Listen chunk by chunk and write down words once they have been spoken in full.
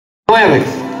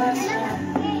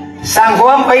San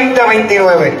Juan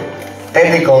 20:29.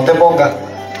 Técnico, no te pongas.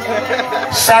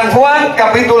 San Juan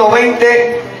capítulo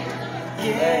 20,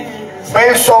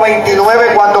 verso 29.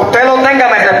 Cuando usted lo tenga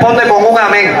me responde con un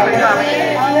amén.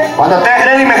 Cuando esté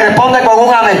ready me responde con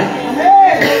un amén.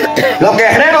 Los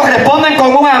guerreros responden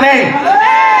con un amén.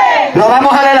 Lo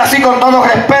vamos a leer así con todo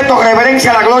respeto,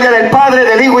 reverencia a la gloria del Padre,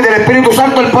 del Hijo y del Espíritu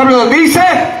Santo. El pueblo dice,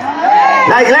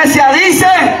 la iglesia dice,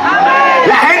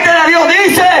 la gente de Dios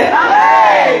dice.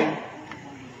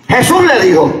 Jesús le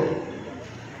dijo,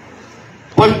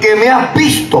 porque me has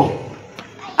visto,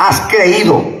 has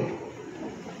creído.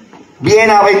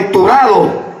 Bienaventurados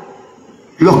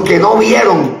los que no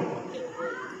vieron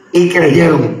y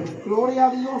creyeron.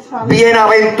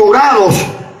 Bienaventurados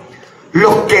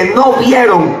los que no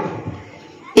vieron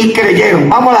y creyeron.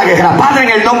 Vamos a la guerra. Padre, en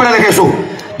el nombre de Jesús,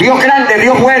 Dios grande,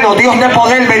 Dios bueno, Dios de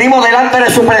poder, venimos delante de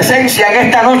su presencia en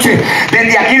esta noche,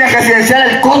 desde aquí de Residencial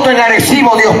El Cotto en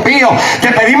Arecibo. Dios mío,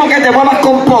 te pedimos que te muevas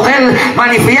con poder,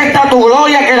 manifiesta tu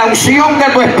gloria, que la unción de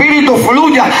tu Espíritu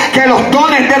fluya, que los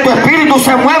dones de tu Espíritu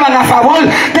se muevan a favor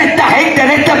de esta gente,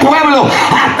 de este pueblo.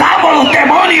 Atamos los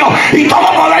demonios y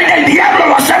todo poder del diablo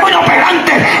lo hacemos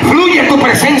inoperante. Fluye tu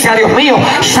presencia, Dios mío,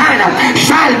 sana,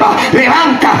 salva,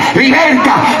 levanta,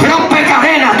 liberta, rompe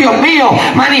cadenas, Dios mío,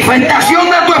 manifestación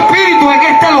de tu Espíritu en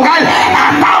este lugar.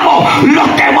 Atamos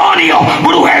los demonios,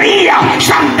 brujería,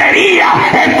 santería,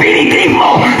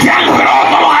 espiritismo, que han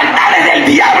roto los altares del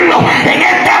diablo en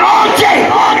esta noche.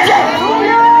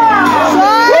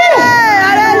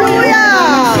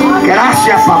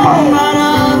 Gracias, papá.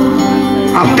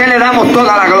 A usted le damos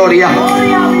toda la gloria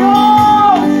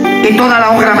y toda la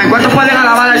honra. ¿Cuántos pueden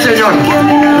alabar al Señor?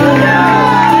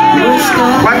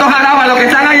 ¿Cuántos alaban? Los que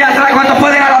están allá atrás, ¿cuántos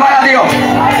pueden alabar a Dios?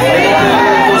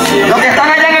 Los que están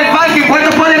allá en el parque,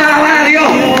 ¿cuántos pueden alabar a Dios?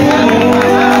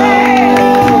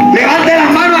 Levante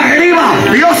las manos arriba.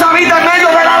 Dios habita en medio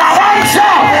de la alabanza.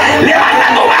 Levanta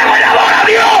tu mano y adora a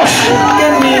Dios.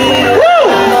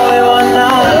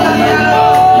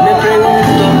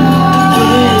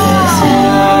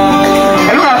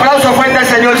 En un aplauso fuerte al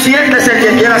Señor. Siéntese el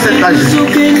que quiera sentarse.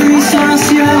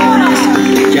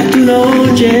 Ya tú lo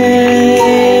oyes.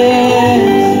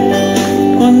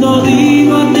 Cuando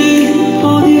digo a ti,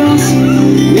 oh Dios,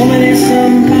 no me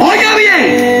desampares. Oiga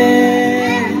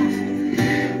bien.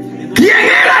 ¿Quién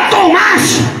era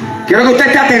Tomás? Quiero que usted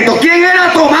esté atento. ¿Quién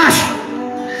era Tomás?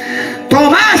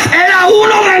 Tomás era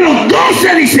uno de los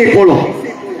 12 discípulos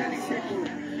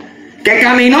que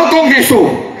caminó con Jesús,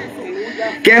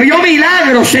 que vio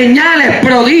milagros, señales,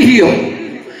 prodigios.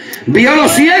 Vio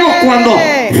los ciegos cuando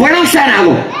fueron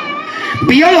sanados.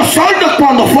 Vio los sordos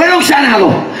cuando fueron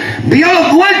sanados. Vio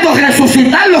los muertos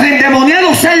resucitar, los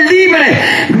endemoniados ser libres.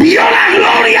 Vio la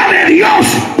gloria de Dios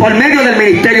por medio del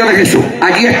ministerio de Jesús.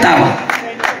 Aquí estaba.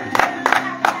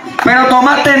 Pero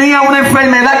Tomás tenía una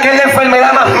enfermedad que es la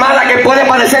enfermedad más mala que puede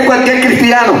padecer cualquier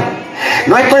cristiano.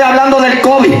 No estoy hablando del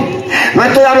COVID, no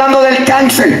estoy hablando del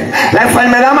cáncer. La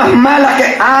enfermedad más mala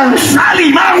que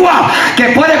Ansalimagua que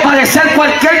puede padecer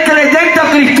cualquier creyente o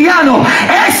cristiano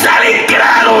es el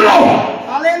incrédulo.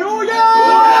 ¡Aleluya!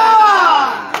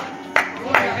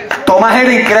 Tomás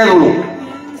era incrédulo.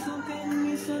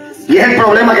 Y es el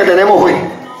problema que tenemos hoy.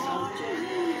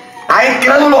 Hay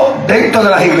incrédulos dentro de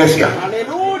las iglesias.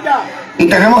 ¡Aleluya! Y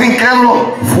tenemos incrédulos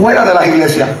fuera de las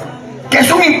iglesias. ¿Qué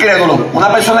es un incrédulo?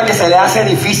 Una persona que se le hace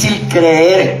difícil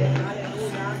creer,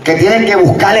 que tienen que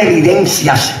buscar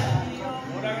evidencias.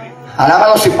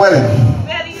 Alábalo si pueden.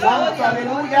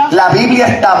 La Biblia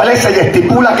establece y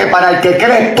estipula que para el que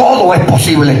cree todo es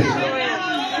posible.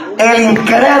 El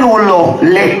incrédulo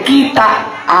le quita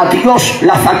a Dios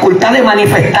la facultad de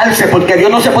manifestarse, porque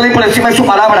Dios no se puede ir por encima de su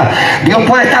palabra. Dios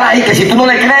puede estar ahí, que si tú no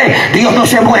le crees, Dios no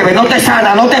se mueve, no te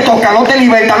sana, no te toca, no te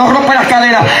liberta, no rompe las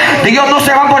cadenas. Dios no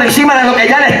se va por encima de lo que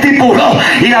ya le estipuló.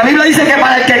 Y la Biblia dice que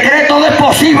para el que cree todo es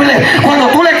posible. Cuando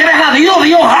tú le crees a Dios,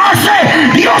 Dios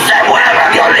hace, Dios se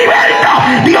mueve, Dios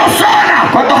liberta, Dios sana.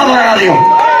 ¿Cuántos adoran a Dios?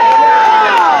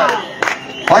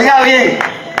 Oiga bien,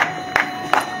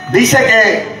 dice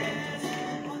que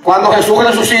cuando Jesús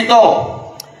resucitó,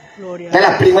 de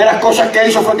las primeras cosas que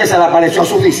hizo fue que se le apareció a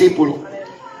sus discípulos.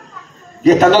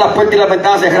 Y estando las puertas y las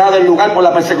ventanas cerradas del lugar por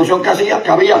la persecución que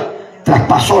había,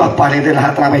 traspasó las paredes, las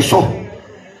atravesó.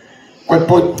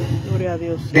 Cuerpo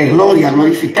de gloria,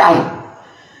 glorificado.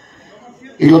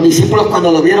 Y los discípulos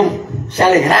cuando lo vieron se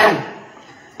alegraron,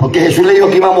 porque Jesús le dijo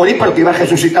que iba a morir, pero que iba a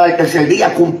resucitar el tercer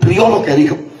día. Cumplió lo que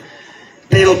dijo.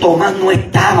 Pero Tomás no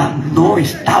estaba.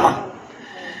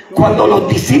 Cuando los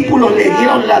discípulos le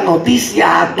dieron la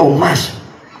noticia a Tomás,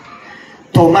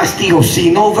 Tomás dijo,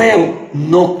 si no veo,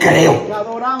 no creo.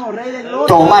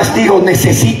 Tomás dijo,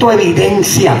 necesito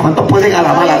evidencia. ¿Cuántos pueden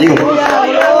alabar a Dios?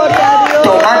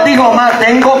 Tomás dijo más,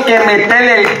 tengo que meter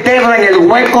el dedo en el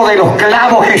hueco de los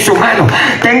clavos en su mano.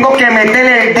 Tengo que meter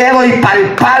el dedo y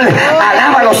palpar,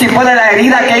 alábalo si puede, la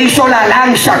herida que hizo la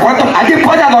lanza. ¿Cuántos? ¿Alguien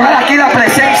puede adorar aquí la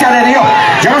presencia de Dios?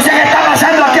 Yo no sé qué está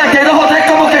pasando aquí. Aquí hay dos o tres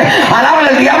como que alaban,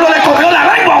 el diablo le comió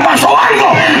la lengua o pasó algo.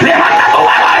 Levanta tu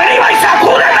mano arriba y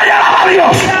sacúdete y alaba a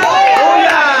Dios.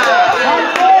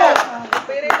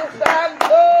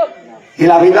 Y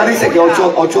la Biblia dice que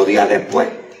 8 días después,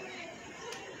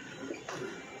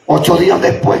 8 días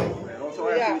después,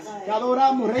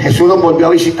 Jesús nos volvió a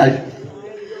visitar.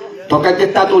 Toca el que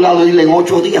está a tu lado y dile, en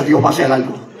 8 días Dios va a hacer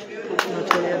algo.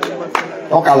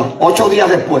 Tócalo, 8 días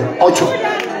después, 8.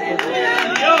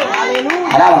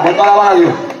 Alaba, ¿cuánto alaban a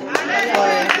Dios?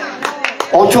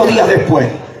 8 días después,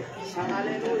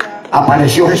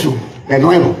 apareció Jesús de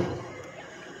nuevo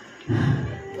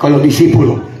con los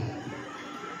discípulos.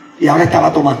 Y ahora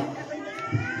estaba Tomás.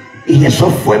 Y eso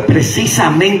fue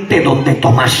precisamente donde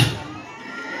Tomás.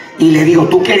 Y le digo,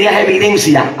 tú querías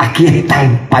evidencia, aquí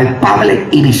están, palpable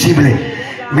y visible.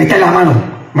 Mete la mano,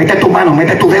 mete tu mano,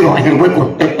 mete tu dedo en el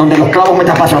hueco donde los clavos me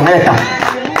pasaron. Ahí está.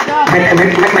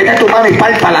 Mete tu mano y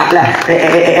palpa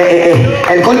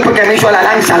el golpe que me hizo la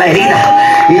lanza, la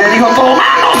herida. Y le dijo,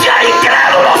 Tomás, no seas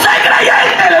incrédulo, sé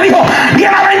creyente. Le dijo,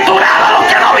 bienaventurados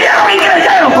los que no vieron y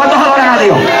creyeron. ¿Cuántos adoran a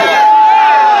Dios?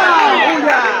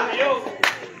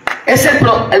 Ese es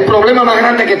el problema más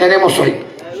grande que tenemos hoy.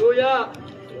 Aleluya.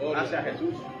 Gracias a Jesús.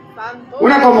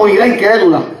 Una comunidad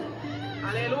incrédula.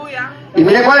 Aleluya. Y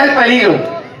mire cuál es el peligro.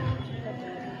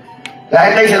 La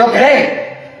gente dice, no cree.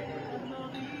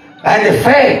 La gente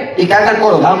fe y canta el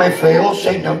coro. Dame fe, oh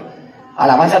Señor.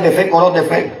 Alabanzas de fe, coros de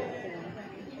fe.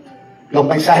 Los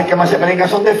mensajes que más se predican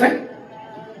son de fe.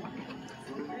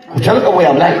 Escucha lo que voy a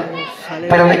hablar.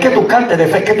 Pero no es que tú cantes de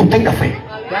fe, es que tú tengas fe.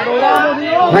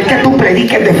 No es que tú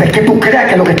prediques de fe, es que tú creas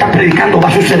que lo que estás predicando va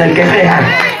a suceder, que es real.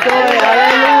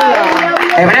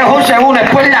 Hebreos 11:1,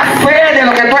 después la fe de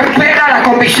lo que tú esperas, la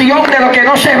convicción de lo que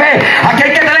no se ve. Aquí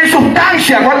hay que tener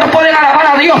sustancia. ¿Cuántos pueden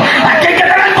alabar a Dios? Aquí hay que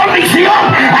tener convicción.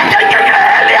 Aquí hay que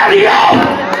creerle a Dios.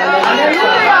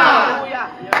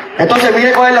 Entonces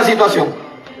mire cuál es la situación.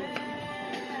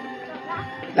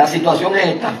 La situación es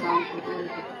esta.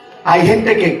 Hay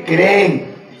gente que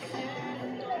cree.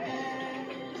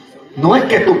 No es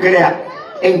que tú creas,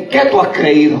 ¿en qué tú has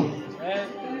creído?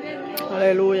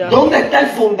 Aleluya. ¿Dónde está el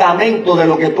fundamento de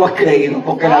lo que tú has creído?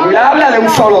 Porque la Biblia habla de un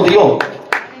solo Dios,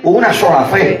 una sola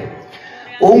fe,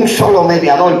 un solo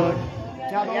mediador.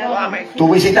 Tú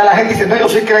visitas a la gente y dices, no, yo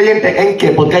soy creyente. ¿En qué?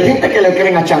 Porque hay gente que le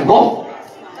creen a Changó.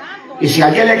 Y si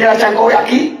alguien le cree a Changó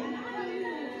aquí,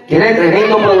 tiene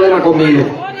tremendo problema conmigo.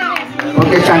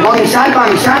 Porque Changó ni salva,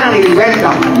 ni sana, ni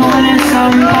liberta.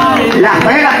 Las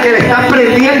velas que le están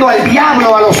prendiendo al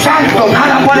diablo, a los santos,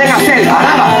 nada pueden hacer.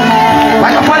 Alaba.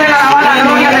 ¿Cuántos pueden alabar la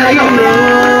gloria de Dios?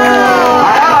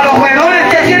 Alaba los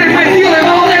velones que tienen metido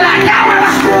debajo de la cámara.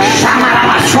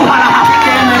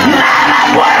 Nada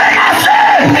pueden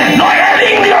hacer. No es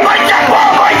el indio, no hay Changó,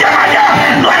 no hay Yemayá,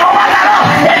 no es Obatalá.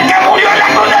 El que murió en la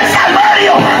cruz del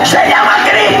Calvario se llama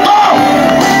Cristo.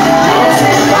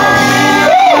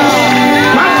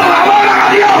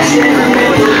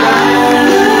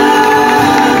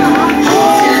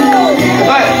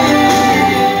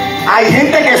 Hay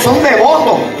gente que son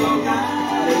devotos.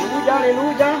 Aleluya,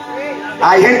 aleluya.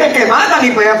 Hay gente que matan y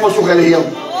pelean por su religión.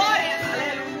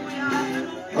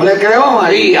 Yo le creo a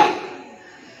María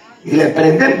y le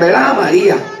prenden velas a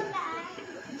María.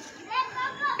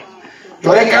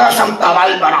 Yo le creo a Santa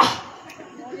Bárbara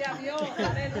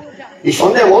y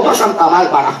son devotos a Santa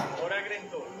Bárbara.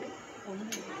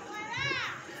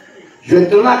 Yo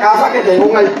entré a una casa que tenía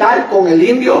un altar con el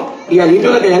indio y al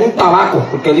indio le tenían un tabaco,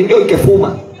 porque el indio es el que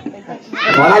fuma.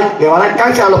 Le va a dar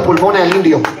cáncer a los pulmones al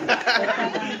indio.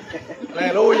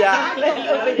 Aleluya.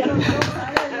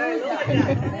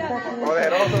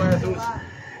 Poderoso Jesús.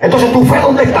 Entonces, ¿tu fe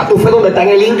dónde está? ¿Tu fe dónde está? ¿En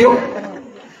el indio?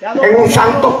 ¿En un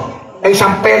santo? ¿En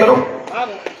San Pedro?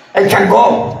 ¿En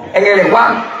Changó? ¿En el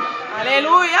Eguán?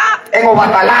 Aleluya. ¿En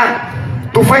Obatalá?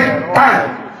 ¿Tu fe está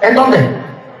en dónde?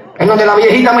 En donde la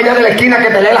viejita media de la esquina que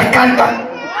te lee las cartas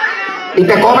y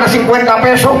te cobra 50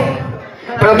 pesos,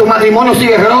 pero tu matrimonio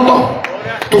sigue roto,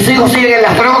 tus hijos siguen en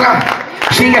las drogas,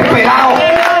 sigues pelado,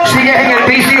 sigues en el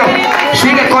vicio,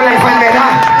 sigues con la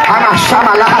enfermedad.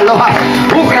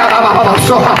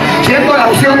 Siento la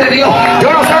unción de Dios.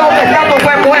 Yo no sé dónde está tu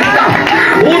fe puesta.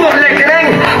 Unos le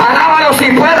creen, alábalo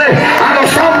si puede, a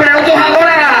los hombres, otros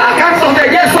adoran a cantos de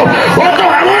yeso,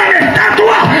 otros adoran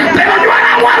estatuas, pero yo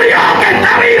alabo a Dios que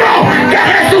está vivo, que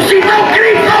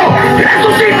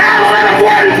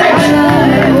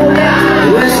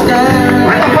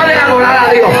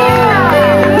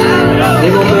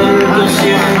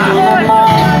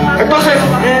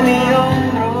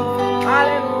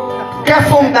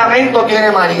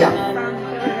tiene María.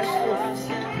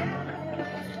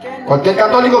 Cualquier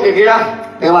católico que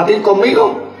quiera debatir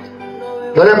conmigo,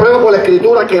 yo le pruebo por la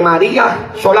escritura que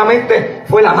María solamente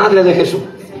fue la madre de Jesús.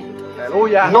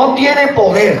 Aleluya. No tiene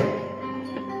poder,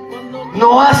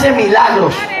 no hace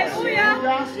milagros,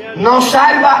 no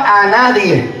salva a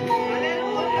nadie.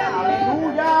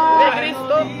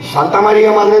 Santa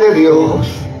María, Madre de Dios,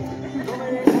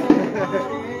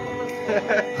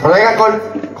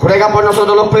 ruega por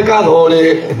nosotros los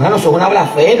pecadores. Hermano, eso es una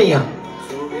blasfemia,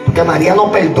 porque María no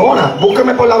perdona.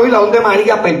 Búsqueme por la Biblia donde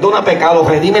María perdona pecados,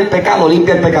 redime el pecado,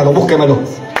 limpia el pecado. Búsquemelo.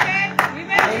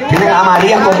 Tiene a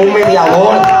María como un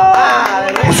mediador.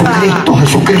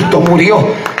 Jesucristo murió,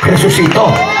 resucitó,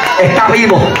 está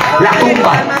vivo, la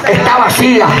tumba está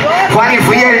vacía, fue al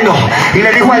infierno y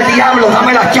le dijo al diablo: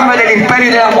 dame las llaves del imperio y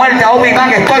de la muerte, aún mi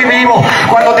man, estoy vivo.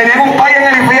 Cuando teníamos un padre en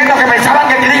el infierno que pensaban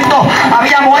que Cristo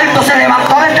había muerto, se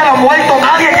levantó de entre los muertos.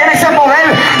 Nadie tiene ese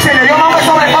poder, se le dio nombre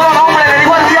sobre todo nombre, le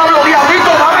dijo al diablo: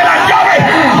 diablito, dame las llaves,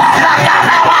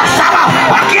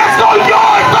 aquí estoy yo,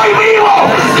 estoy vivo,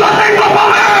 yo tengo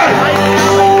poder.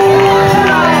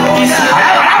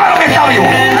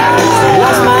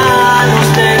 Las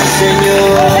manos del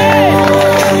Señor.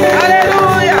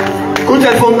 Aleluya. Escucha,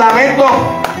 el fundamento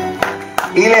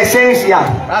y la esencia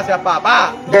Gracias,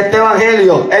 papá. de este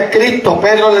evangelio es Cristo.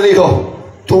 Pedro le dijo: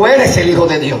 tú eres el Hijo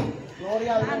de Dios.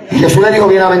 Y Jesús le dijo: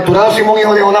 bienaventurado Simón,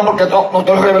 hijo de Jonás, porque no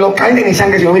te lo reveló carne ni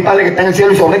sangre, sino mi Padre que está en el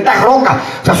cielo. Y sobre esta roca,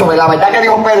 o sea, sobre la verdad que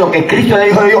dijo Pedro, que Cristo es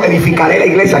el Hijo de Dios, edificaré la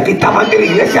iglesia. Aquí está parte de la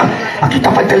iglesia, aquí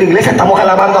está parte de la iglesia. Estamos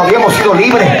alabando a Dios, hemos sido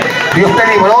libres. Dios te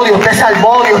libró, Dios te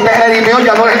salvó, Dios te redimió.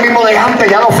 Ya no eres el mismo de antes,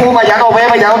 ya no fuma, ya no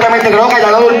bebe, ya no te mete droga, ya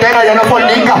no adultera, ya no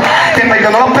fornica. Te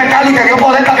perdonó los pecados y te dio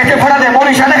poder para que te fuera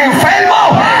demonio y sales enfermo.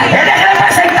 Eres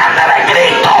representante de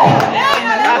Cristo.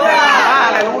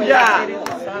 Aleluya.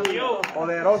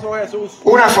 Poderoso Jesús.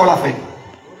 Una sola fe.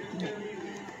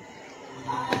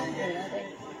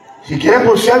 Si quieres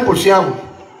pulsear, pulseamos.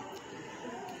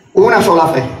 Una sola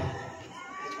fe.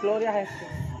 Gloria a Jesús.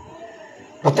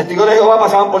 Los testigos de Jehová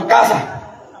pasaban por casa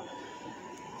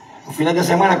los fines de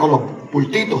semana con los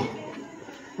bultitos.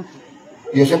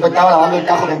 Y yo siempre estaba lavando el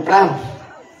carro temprano.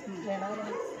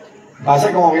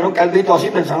 Pasa como vieron caldito así,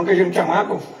 pensaron que yo era un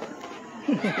chamaco.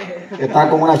 Yo estaba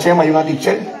con una chema y una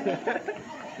tichel.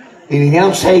 Y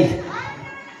vinieron 6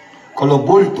 con los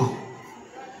bultos,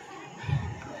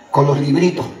 con los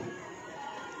libritos.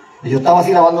 Y yo estaba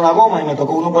así lavando una goma y me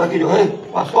tocó uno por aquí. Y yo: ¿qué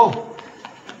pasó?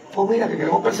 Oh, mira, que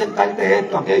queremos presentarte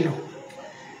esto, aquello.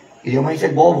 Y yo me hice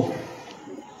el bobo.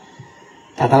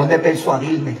 Trataron de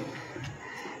persuadirme,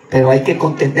 pero hay que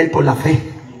contender por la fe.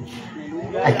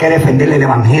 Hay que defender el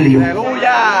evangelio.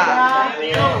 Aleluya.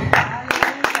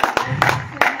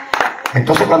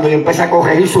 Entonces, cuando yo empecé a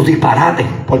corregir sus disparates,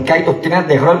 porque hay doctrinas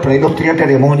de error, pero hay doctrinas de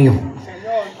demonio,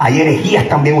 hay herejías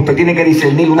también. Usted tiene que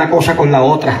discernir una cosa con la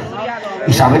otra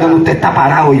y saber dónde usted está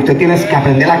parado. Y usted tiene que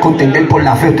aprender a contender por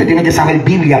la fe. Usted tiene que saber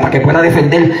Biblia para que pueda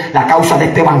defender la causa de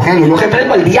este evangelio. Yo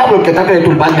reprendo al diablo el que trate de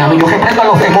turbarme a mí. Yo reprendo a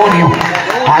los demonios.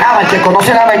 Alaba, el que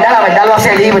conoce la verdad lo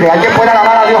hace libre. Alguien puede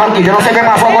alabar a Dios aquí. Yo no sé qué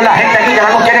pasó con la gente aquí que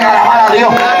no quieren alabar a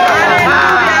Dios.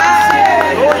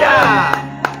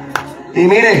 Y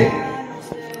mire,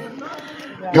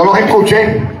 yo los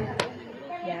escuché.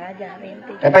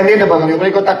 Es pendiente porque yo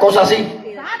predico estas cosas así.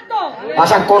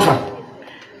 Pasan cosas.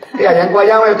 Y allá en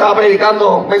Guayama yo estaba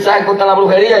predicando un mensaje contra la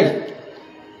brujería y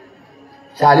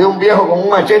salió un viejo con un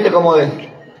machete como de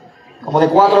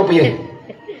 4 pies.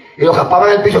 Y los raspaba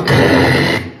en el piso.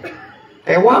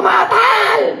 ¡Te voy a matar!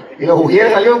 Y los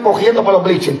ujieres salieron cogiendo para los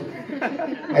bleachers.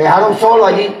 Me dejaron solo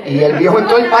allí. Y el viejo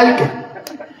entró al parque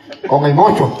con el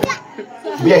mocho.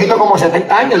 Un viejito como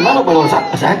 70 años, hermano, pero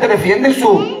esa gente defiende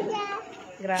su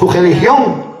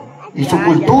religión y su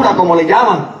cultura, como le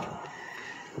llaman.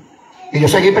 Y yo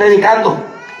seguí predicando.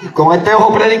 Y con este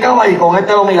ojo predicaba y con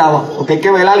este lo miraba. Porque hay que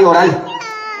velar y orar.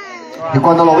 Y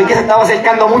cuando lo vi que se estaba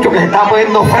acercando mucho, que se estaba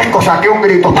poniendo fresco, saqué un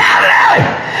grito: ¡Padre!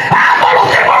 ¡Amo a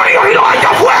los demonios y los echo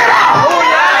afuera!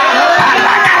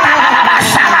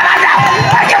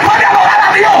 ¡Alguien puede adorar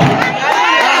a Dios!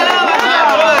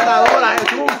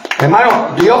 Hermano,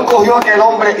 Dios cogió a aquel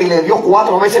hombre y le dio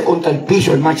 4 veces contra el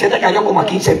piso. El machete cayó como a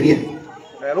 15 pies.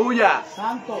 Aleluya.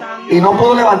 Y no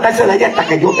pudo levantarse de ella hasta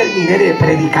que yo terminé de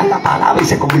predicar la palabra y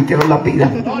se convirtieron en la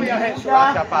vida.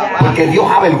 Porque Dios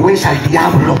avergüenza al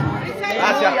diablo.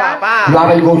 Gracias, papá. Lo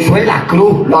avergonzó en la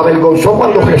cruz, lo avergonzó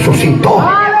cuando resucitó,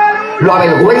 lo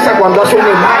avergüenza cuando hace un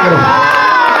milagro,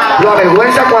 lo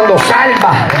avergüenza cuando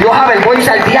salva. Dios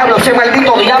avergüenza al diablo. Ese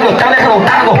maldito diablo está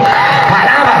derrotado.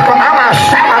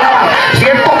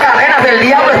 Siento cadenas del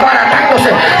diablo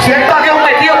esbaratándose. Siento a Dios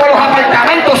metido por los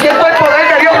apartamentos. Siento el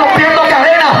poder de Dios rompiendo cadenas.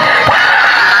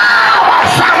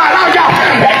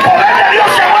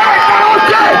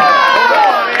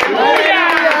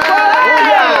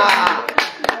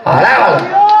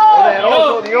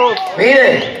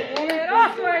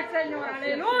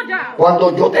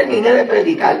 Cuando yo terminé de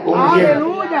predicar un viernes,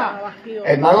 el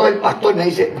hermano del pastor me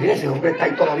dice, mire, ese hombre está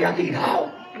ahí todavía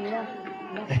tirado.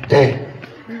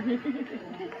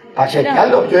 Para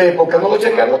checarlo, yo dije, ¿por qué no lo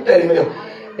checan ustedes? Y me dijo,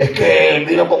 es que él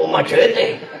vino con un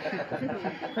machete.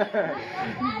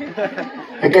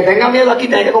 El que tenga miedo aquí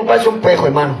tiene que comprarse un pejo,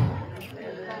 hermano,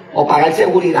 o pagar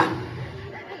seguridad.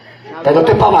 Pero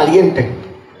esto es para valiente.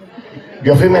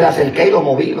 Yo fui, me le acerqué y lo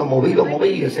moví,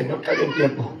 y el Señor cayó en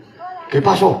tiempo. ¿Qué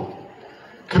pasó?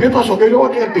 ¿Qué me pasó? ¿Qué yo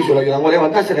aquí en el piso? Lo ayudamos a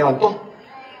levantar, se levantó.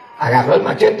 Agarró el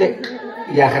machete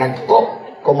y arrancó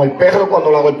como el perro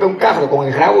cuando lo golpea un carro, con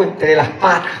el rabo entre las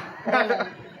patas.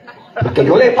 Porque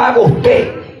yo le pago a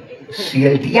usted si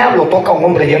el diablo toca a un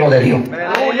hombre lleno de Dios.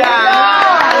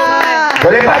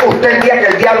 Yo le pago a usted el día que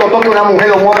el diablo toque a una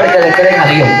mujer o un hombre que le creen a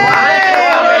Dios.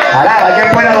 Alaba, ¿quién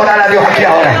puede adorar a Dios aquí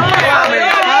ahora?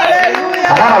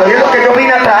 Alaba, es lo que yo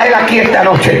vine a traer aquí esta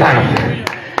noche, hermano.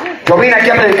 Yo vine aquí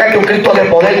a predicar que un Cristo de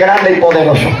poder grande y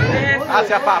poderoso.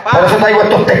 Por eso traigo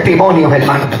estos testimonios,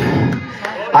 hermano.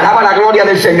 Alaba la gloria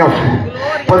del Señor.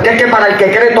 Porque es que para el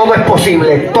que cree todo es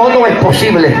posible. Todo es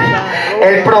posible.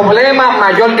 El problema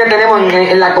mayor que tenemos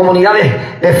en la comunidad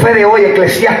de fe de hoy,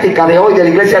 eclesiástica de hoy, de la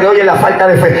iglesia de hoy, es la falta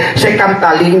de fe. Se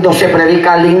canta lindo, se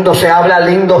predica lindo, se habla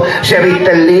lindo, se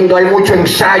viste lindo. Hay mucho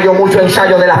ensayo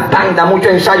de las bandas, mucho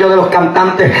ensayo de los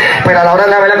cantantes. Pero a la hora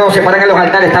de la verdad, cuando se paran en los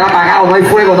altares, están apagados. No hay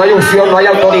fuego, no hay unción, no hay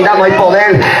autoridad, no hay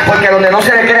poder. Porque donde no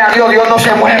se le cree a Dios, Dios no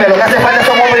se mueve. Lo que hace falta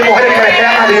son hombres y mujeres que le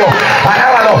crean a Dios.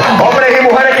 Alábalo, hombres y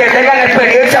mujeres que tengan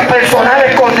experiencias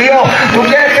personales con Dios. Tú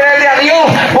quieres creerle a Dios,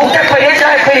 busca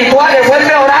experiencias espirituales,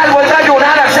 vuelve a orar, vuelve a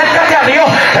ayunar, acércate a Dios.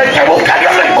 El que busca a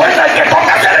Dios lo encuentra, el que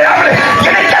toca se le abre.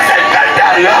 Tienes que acercarte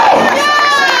a Dios.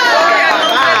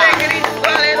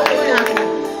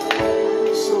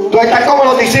 Tú estás como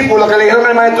los discípulos que le dijeron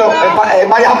al maestro en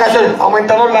varias ocasiones,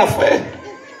 aumentaron la fe.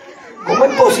 ¿Cómo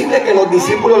es posible que los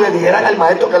discípulos le dijeran al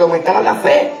maestro que le aumentaran la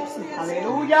fe?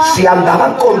 Si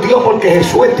andaban con Dios, porque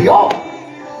Jesús es Dios.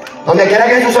 Donde quiera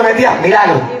que Jesús se metía,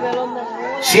 milagro.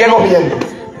 Ciegos viendo,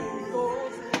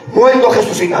 muertos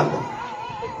resucitando,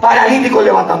 paralíticos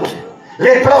levantándose,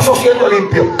 leprosos siendo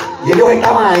limpios. Y ellos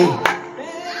estaban ahí.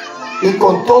 Y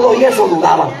con todo y eso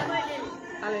dudaban.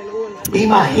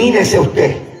 Imagínese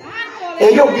usted.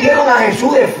 Ellos vieron a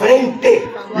Jesús de frente,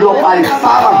 lo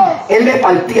palpaban. Él le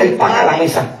partía el pan a la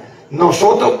mesa.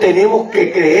 Nosotros tenemos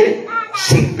que creer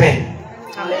sin ver.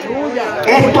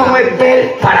 Esto no es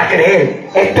ver para creer,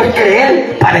 esto es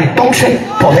creer para entonces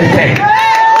poder ver.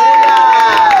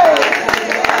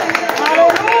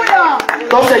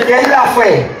 Entonces, ¿qué es la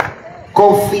fe?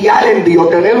 Confiar en Dios,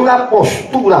 tener una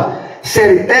postura,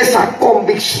 certeza,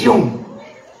 convicción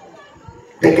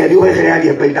de que Dios es real y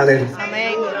es verdadero.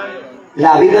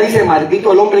 La Biblia dice,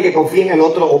 maldito el hombre que confía en el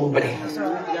otro hombre.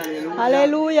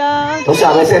 Aleluya. Entonces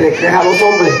a veces le crees a los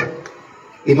hombres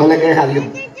y no le crees a Dios.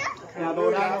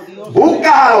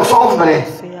 Buscas a los hombres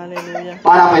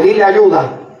para pedirle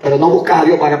ayuda, pero no buscas a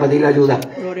Dios para pedirle ayuda.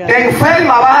 Te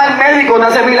enferma, vas al médico, no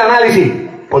hace 1000 análisis.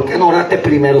 ¿Por qué no oraste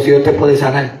primero si Dios te puede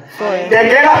sanar? Te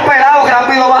quedas pelado,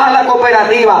 rápido vas a la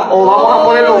cooperativa, o vamos a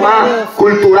ponerlo más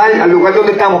cultural al lugar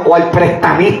donde estamos, o al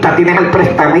prestamista. Tienes al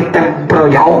prestamista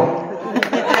embrollado.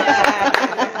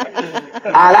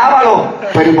 Alábalo.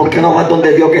 Pero ¿y por qué no vas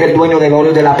donde Dios, que es el dueño del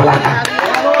oro y de la plata?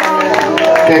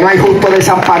 Que no hay justo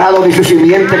desamparado ni su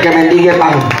simiente que mendigue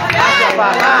pan.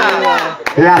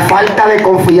 La falta de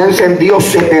confianza en Dios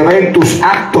se te ve en tus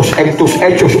actos, en tus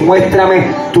hechos. Muéstrame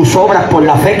tus obras por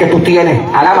la fe que tú tienes.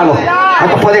 Alábalo.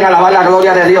 ¿Cuántos pueden alabar la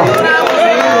gloria de Dios?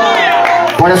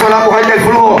 Por eso la mujer del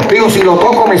flujo, digo, si lo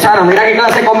toco me sana. Mira qué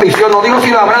clase de convicción. No digo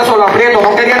si lo abrazo o lo aprieto,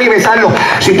 no quería ni besarlo.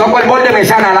 Si toco el borde me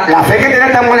sana. La fe que tiene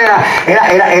esta mujer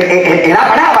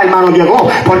era brava, hermano. Llegó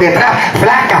por detrás,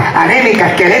 flaca, anémica,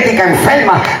 esquelética,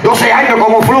 enferma, 12 años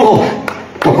como flujo.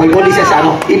 Tocó el borde y se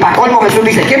sanó. Y para colmo Jesús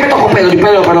dice, ¿quién me tocó? Pedro? Y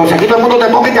Pedro, pero si aquí todo el mundo te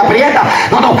toca y te aprieta.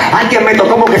 No, alguien me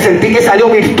tocó porque sentí que salió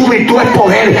virtud. Virtud es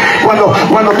poder.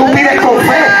 Cuando tú pides con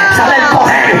fe, sale el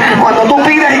poder. Cuando tú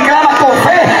pides y clamas con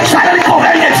fe, sale el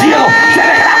poder del cielo. Se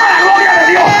derrama la gloria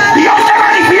de Dios. Dios se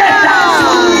manifiesta.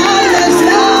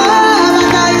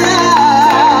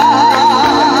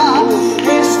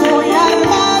 Estoy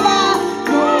armada,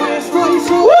 no estoy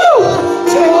sola.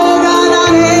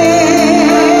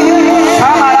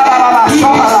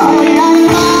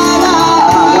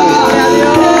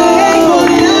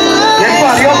 Siento a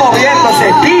Dios moviéndose.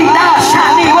 Tita,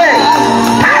 Saniwe.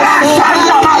 Para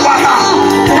Santa Maguata.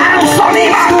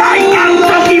 Tanzonima.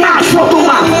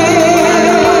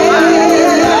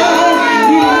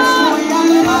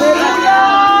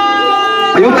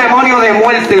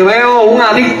 muerte. Veo un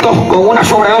adicto con una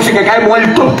sobredosis que cae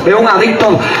muerto. Veo un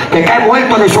adicto que cae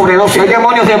muerto de sobredosis. Hay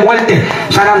demonios de muerte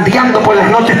zarandeando por las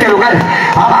noches este lugar.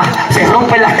 Se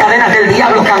rompen las cadenas del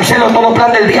diablo. Cancelo todo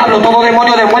plan del diablo, todo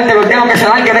demonio de muerte. Lo ordeno que se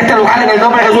largue de este lugar en el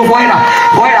nombre de Jesús. Fuera,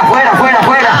 fuera, fuera, fuera,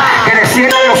 fuera. Que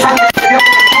desciendan los ángeles de Dios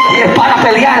y es para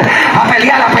pelear, a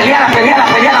pelear, a pelear, a pelear, a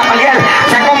pelear, a pelear.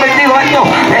 Se ha convertido esto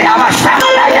en avanzar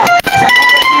batalla. Se ha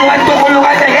convertido esto en un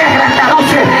lugar de guerra esta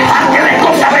noche. Ángeles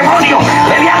contra demonios,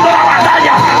 peleando la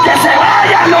batalla. Que se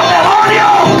vayan los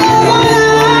demonios.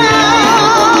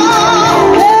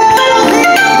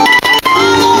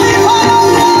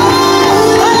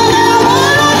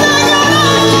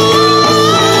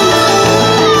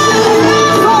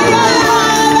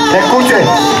 Escuche.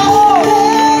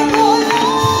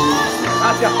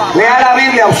 Lea la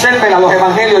Biblia, obsérvela, los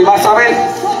evangelios y vas a ver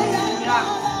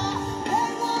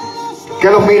que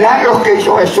los milagros que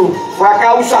hizo Jesús fue a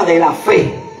causa de la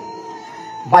fe.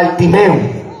 Bartimeo,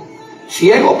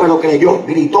 ciego pero creyó,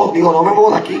 gritó, dijo: no me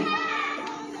muevo de aquí.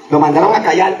 Lo mandaron a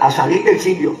callar, a salir del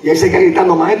sitio, y él seguía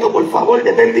gritando: maestro, por favor,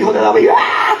 detente, hijo de David.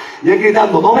 ¡Ah! Y él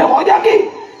gritando: no me voy de aquí.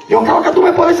 Yo creo que tú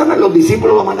me puedes sanar. Los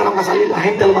discípulos lo mandaron a salir, la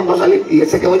gente lo mandó a salir, y él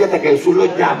se quedó hasta que Jesús lo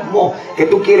llamó. ¿Qué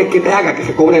tú quieres que te haga? Que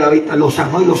se cobre la vista. Lo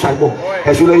sanó y lo salvó.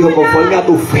 Jesús le dijo: conforme a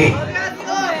tu fe.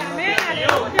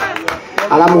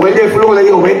 A la mujer del flujo le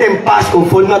dijo: vete en paz,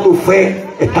 conforme a tu fe,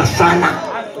 estás sana.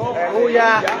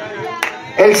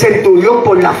 El centurión,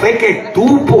 por la fe que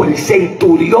tuvo, el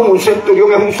centurión, un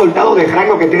centurión es un soldado de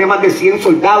rango que tiene más de 100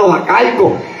 soldados a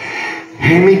cargo.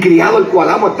 Mi criado, el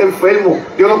cual amo, está enfermo.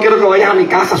 Yo no quiero que vayas a mi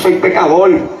casa, soy pecador.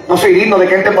 No soy digno de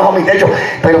que entres bajo mi techo.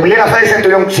 Pero mire la fe del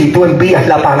centurión: si tú envías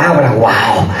la palabra,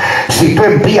 wow. Si tú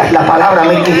envías la palabra,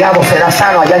 mi criado será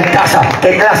sano allá en casa.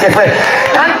 ¿Qué clase de fe?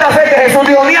 Tanta fe que Jesús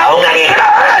dijo: ni aún en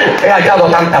Israel he hallado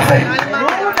tanta fe.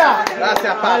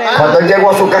 Gracias, papá. Cuando él llegó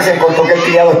a su casa, encontró que el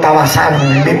criado estaba sano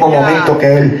en el mismo momento que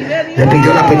él le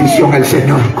pidió la petición al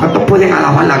Señor. ¿Cuántos pueden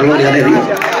alabar la gloria de Dios?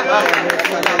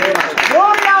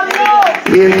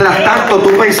 Mientras tanto,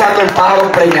 tú pensando en pájaros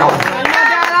preñados.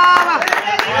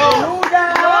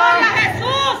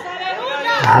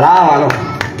 Alábalo.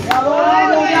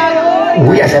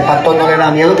 Uy, a ese pastor no le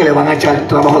da miedo que le van a echar el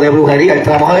trabajo de brujería. El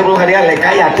trabajo de brujería le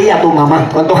cae a ti y a tu mamá.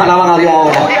 ¿Cuántos alaban a Dios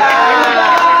ahora?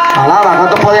 Alaba.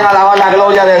 ¿Cuántos pueden alabar la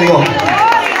gloria de Dios?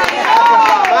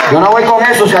 Yo no voy con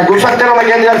eso. Si algún santero me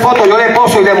quiere tirar foto, yo de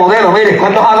pozo y de modelo. Mire,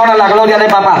 ¿cuántos adoran la gloria de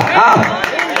papá?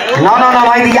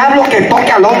 No hay diablo que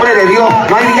toque al hombre de Dios.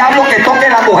 No hay diablo que toque a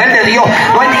la mujer de Dios.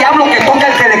 No hay diablo que toque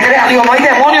al que le cree a Dios. No hay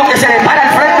demonio que se le para al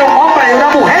frente a un hombre y una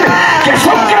mujer que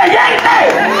son creyentes.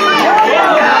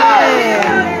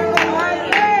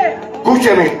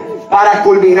 Escúcheme, para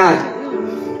culminar,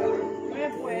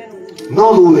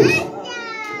 no dudes.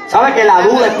 ¿Sabe que la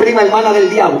duda es prima hermana del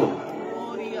diablo?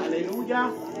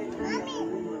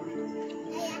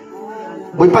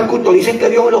 Voy para el culto, dicen que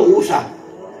Dios lo usa.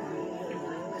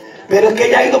 Pero es que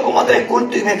ya he ido como a 3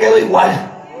 cultos y me quedo igual.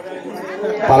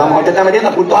 Para la mujer te está metiendo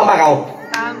a cultos apagados.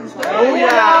 Aleluya.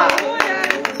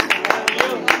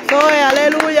 Soy,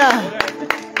 aleluya.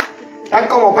 Están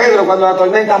como Pedro cuando la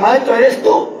tormenta: maestro, ¿eres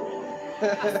tú?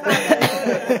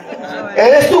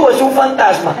 ¿Eres tú o es un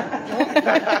fantasma?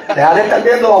 Deja de estar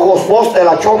viendo a Ghostbusters,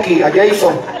 a Chucky, a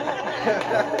Jason.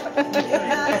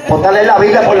 Póntale la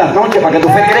Biblia por las noches para que tu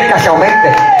fe crezca, se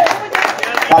aumente.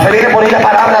 La fe viene por ir la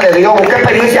palabra de Dios. Busca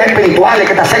experiencias espirituales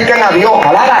que te acerquen a Dios.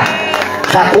 Alaba.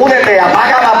 Sacúdete,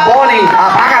 apaga Bad Bunny,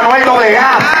 apaga Noel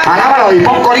AA, alábalo y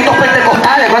pon coritos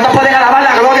pentecostales. ¿Cuántos pueden alabar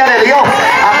la gloria de Dios?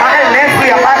 Apaga el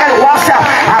Netflix, apaga el WhatsApp,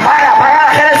 apaga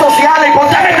las redes sociales y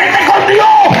ponte a meterte con Dios.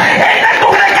 Esta es tu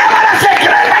recámara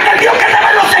secreta, que el Dios que te ve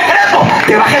en los secretos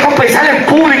te va a recompensar en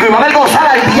público y va a avergonzar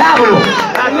al diablo.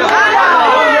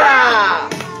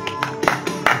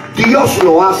 Dios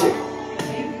lo hace.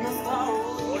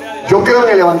 Yo creo en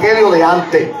el evangelio de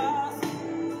antes.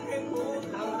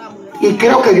 Y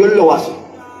creo que Dios lo hace.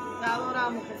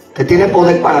 Que tiene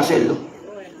poder para hacerlo.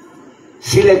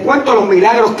 Si le cuento los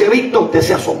milagros que he visto, usted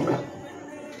se asombra.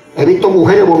 He visto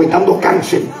mujeres vomitando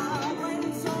cáncer.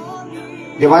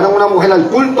 Llevaron a una mujer al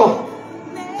culto.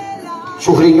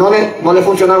 Sus riñones no le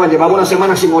funcionaban. Llevaba una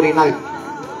semana sin orinar.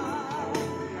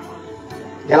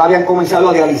 Ya la habían comenzado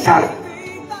a dializar.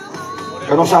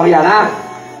 Yo no sabía nada.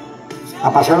 La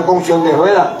pasaron con sillón de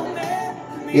ruedas.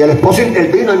 Y el esposo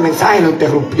intervino, el mensaje lo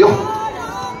interrumpió.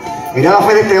 Mira la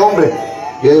fe de este hombre.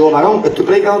 Y yo digo: varón, estoy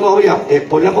predicando todavía,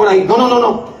 ponla por ahí.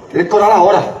 No. Tienes que orar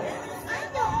ahora.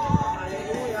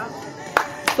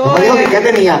 No me dijo ni qué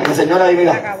tenía. La señora ahí,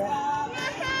 mira.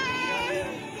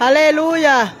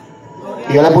 Aleluya.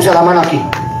 Y yo le puse la mano aquí.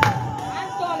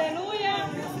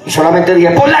 Y solamente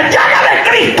dije: por la llaga de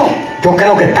Cristo, yo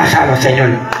creo que está sano, Señor.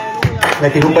 Me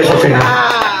tiró un beso, Señor.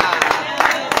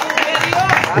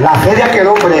 La fe de aquel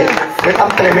hombre fue tan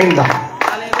tremenda.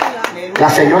 La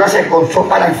señora se gozó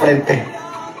para el frente.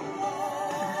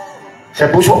 Se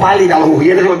puso pálida, los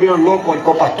mujeres se volvieron locos. El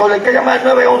copastor, hay que llamar al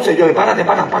 911. Yo le párate,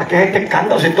 ¿para qué es este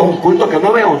escándalo? Esto es un culto, que es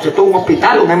 911, esto es un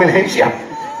hospital, una emergencia.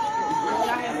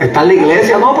 Está en la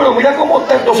iglesia, no, pero mira cómo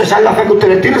está entonces sale la fe que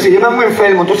ustedes tienen. Si llevan muy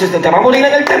enfermo, entonces te va a morir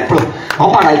en el templo.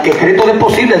 No, para el que cree todo es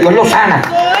posible, Dios lo sana.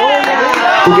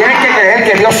 Tú tienes que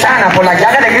creer que Dios sana. Por la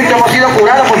llaga de Cristo hemos sido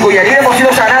curados, por cuya herida hemos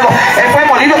sido sanados. Él fue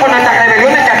molido por nuestra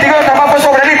rebelión, el castigo de nuestra paz fue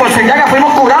sobre él y por su llaga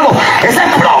fuimos curados. Esa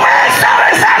es promesa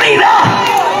de sanidad.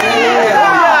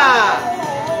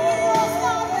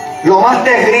 Lo más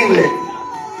terrible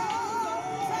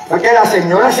fue que la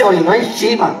señora se orinó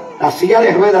encima. La silla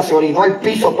de ruedas se orinó el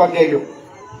piso, todo aquello.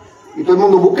 Y todo el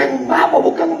mundo, busquen un mapa,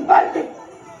 busquen un balde.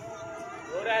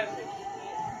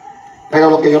 Pero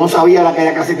lo que yo no sabía era que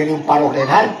ella casi tenía un paro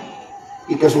renal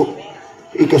y que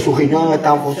sus riñones no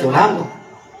estaban funcionando.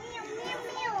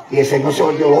 Y el Señor se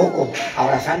volvió loco,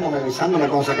 abrazándome, besándome.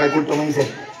 Cuando saca el culto me dice,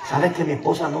 ¿sabes que mi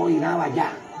esposa no orinaba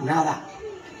ya? Nada.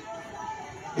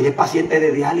 Ella es paciente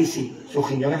de diálisis, sus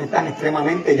riñones están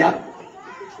extremadamente ya.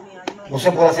 No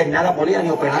se puede hacer nada por ella ni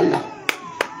operarla.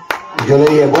 Y yo le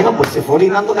dije, bueno, pues se fue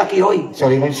orinando de aquí hoy. Se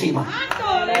orinó encima.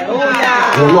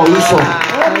 Dios lo hizo.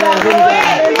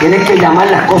 Tienes que llamar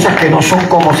las cosas que no son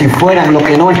como si fueran. Lo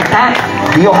que no está,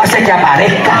 Dios hace que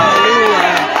aparezca.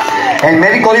 El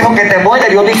médico dijo que te muere,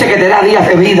 Dios dice que te da días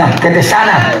de vida, que te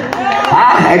sana.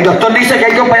 El doctor dice que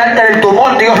hay que operarte del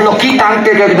tumor, Dios lo quita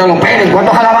antes de que te lo operen.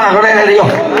 ¿Cuántos alaban la gloria de Dios?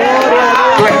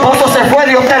 Tu esposo se fue,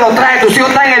 Dios te lo trae. Tus hijos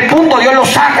están en el punto, Dios los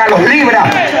saca, los libra.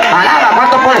 Alaba,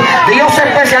 ¿cuántos pueden? Dios se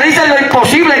especializa en lo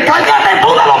imposible. Encárgate tú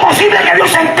de lo posible, que Dios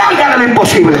se encarga de lo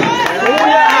imposible.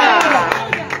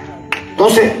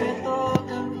 Entonces,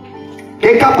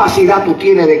 ¿qué capacidad tú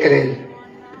tienes de creer?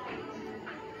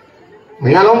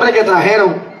 Mira al hombre que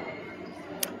trajeron.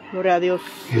 Gloria a Dios.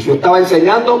 Jesús estaba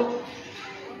enseñando.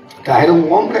 Trajeron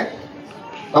un hombre.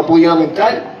 No pudieron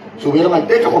entrar. Subieron al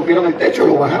techo, rompieron el techo y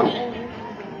lo bajaron.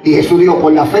 Y Jesús dijo,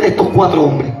 por la fe de estos 4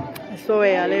 hombres. Eso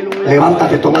es, aleluya.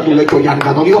 Levántate, toma tu lecho y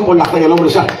anda. No digo por la fe del hombre,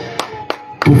 o sea,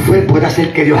 tu fe puede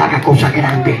hacer que Dios haga cosas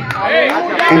grandes.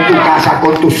 En tu casa,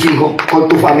 con tus hijos, con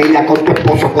tu familia, con tu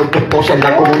esposo, con tu esposa, en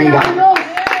la comunidad.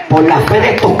 Por la fe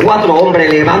de estos 4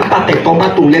 hombres, levántate,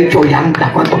 toma tu lecho y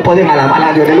anda. ¿Cuántos pueden alabar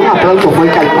a Dios? Denle un aplauso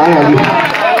fuerte al Padre a Dios.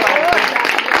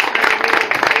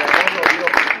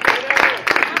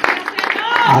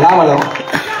 Alábalo.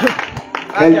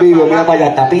 Él vive, mira para allá,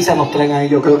 hasta pizza nos traen ahí,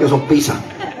 yo creo que son pizzas.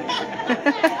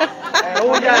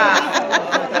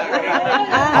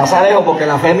 Pasa lejos porque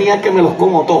la fe mía es que me los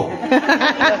como todos.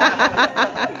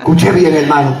 Escuche bien,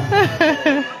 hermano.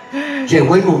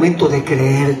 Llegó el momento de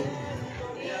creer.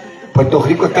 Puerto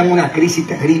Rico está en una crisis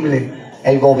terrible.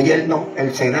 El gobierno,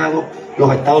 el Senado,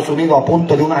 los Estados Unidos a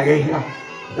punto de una guerra.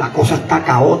 La cosa está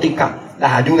caótica.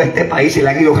 Las ayudas a este país se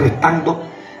le han ido restando.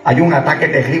 Hay un ataque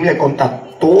terrible contra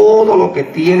todo lo que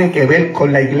tiene que ver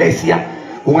con la iglesia.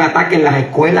 Un ataque en las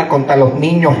escuelas contra los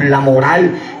niños, la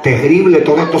moral terrible.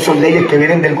 Todo esto son leyes que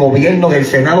vienen del gobierno, del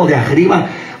Senado de arriba.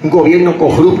 Un gobierno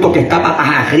corrupto que está patas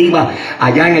arriba,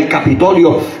 allá en el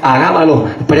Capitolio. Arábalos,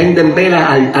 prenden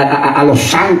velas a los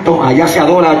santos. Allá se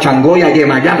adora a Changoya, a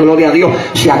Yemayá, gloria a Dios.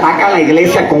 Se ataca a la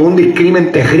iglesia con un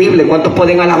discrimen terrible. ¿Cuántos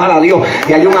pueden alabar a Dios?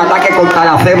 Y hay un ataque contra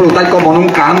la fe brutal como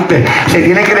nunca antes. Se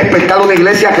tiene que despertar una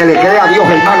iglesia que le cree a Dios,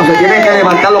 hermano. Se tienen que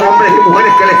levantar los hombres y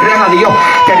mujeres que le crean a Dios.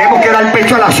 Tenemos que dar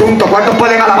pecho al asunto. ¿Cuántos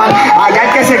pueden alabar? Allá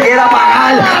el que se quiera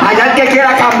pagar, allá el que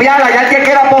quiera cambiar, allá el que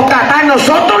quiera apostatar,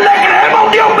 nosotros le creemos a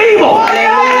un Dios vivo.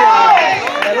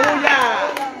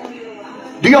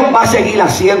 Dios va a seguir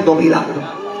haciendo milagros.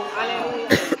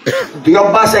 Dios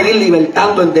va a seguir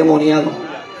libertando endemoniados.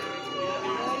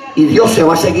 Y Dios se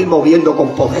va a seguir moviendo con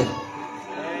poder.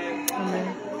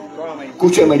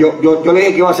 Escúcheme, yo le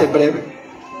dije que iba a ser breve.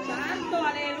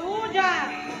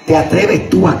 ¿Te atreves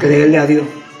tú a creerle a Dios?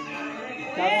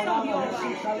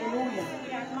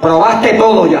 Probaste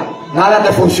todo ya, nada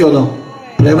te funcionó.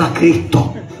 Prueba a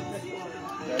Cristo.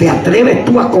 ¿Te atreves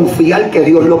tú a confiar que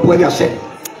Dios lo puede hacer?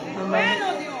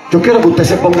 Yo quiero que usted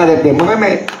se ponga de pie.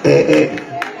 Muéveme,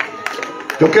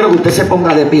 yo quiero que usted se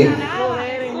ponga de pie.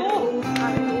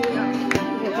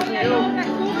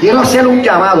 Quiero hacer un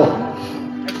llamado.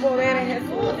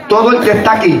 Todo el que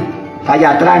está aquí,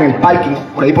 allá atrás en el parking,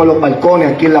 por ahí por los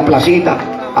balcones, aquí en la placita,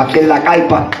 aquí en la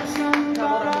carpa.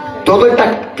 Todo el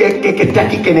que esté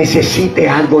aquí que necesite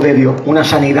algo de Dios, una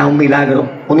sanidad, un milagro,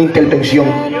 una intervención.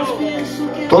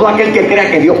 Todo aquel que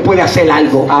crea que Dios puede hacer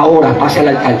algo, ahora pase al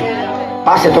altar.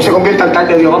 Pase, esto se convierte en altar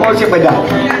de Dios. Vamos a ver si es verdad.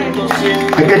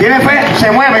 El que tiene fe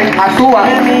se mueve, actúa.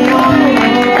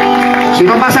 Si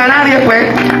no pasa a nadie, pues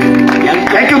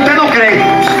es que usted no cree.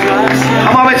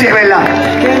 Vamos a ver si es verdad.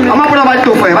 Vamos a probar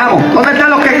tu fe, vamos. ¿Dónde están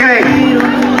los que creen?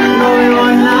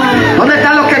 ¿Dónde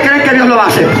están los que creen que Dios lo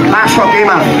hace? Paso aquí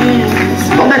más.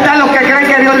 ¿Dónde están los que creen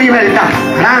que Dios liberta?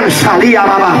 Gran salida,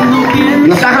 mamá.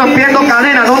 Dios está rompiendo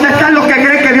cadenas. ¿Dónde están los que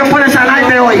creen que Dios puede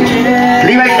sanarte hoy?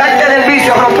 Libertarte del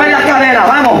vicio, romper las cadenas.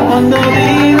 Vamos.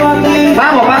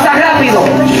 Vamos, pasa rápido.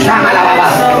 Llámala, mamá.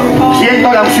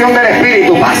 Siento la unción del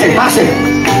Espíritu. Pase, pase.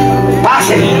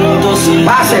 Pase.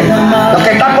 Pase. Los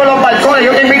que están por los balcones,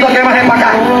 yo te invito a que bajen para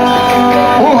acá.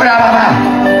 ¡Ura, mamá!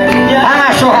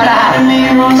 ¡Vamos, ojalá!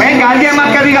 Venga, alguien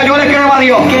más que diga, yo le creo a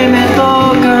Dios.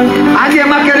 Alguien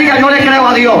más que diga, yo le creo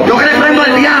a Dios. Yo reprendo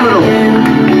al diablo.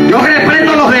 Yo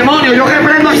reprendo a los demonios. Yo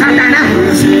reprendo a Satanás.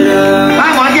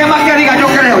 Vamos, alguien más que diga, yo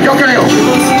creo, yo creo.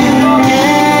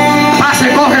 Pase,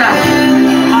 corra.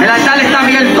 El altar está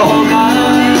abierto.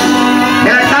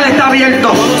 El altar está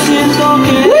abierto.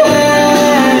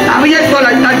 Está abierto el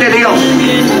altar de Dios.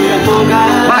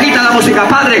 Bajita la música,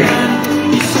 Padre.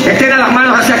 Extiende las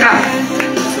manos hacia acá.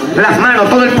 Las manos,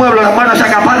 todo el pueblo, las manos hacia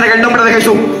acá, Padre, en el nombre de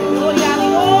Jesús.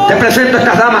 Te presento a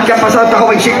estas damas que han pasado, esta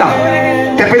jovencita.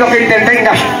 Te pido que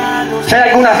intervengas. Si hay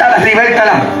alguna atada,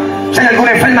 libértala. Si hay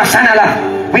alguna enferma, sánala.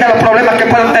 Mira los problemas que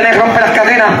puedan tener, rompe las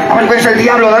cadenas. Avergüenza el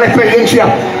diablo, dale experiencia.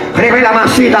 Revela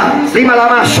masita, lima la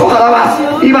más, ojalá,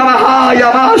 iba baja, ya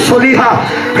va, solija.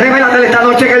 Revélatele esta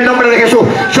noche en el nombre de Jesús.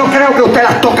 Yo creo que usted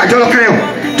las toca, yo lo creo.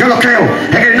 Yo lo creo,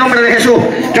 en el nombre de Jesús.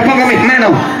 Yo pongo mis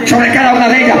manos sobre cada una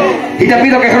de ellas y te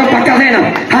pido que rompas cadenas.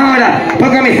 Ahora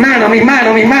pongo mis manos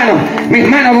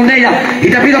donde ellas y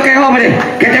te pido que obre,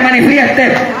 que te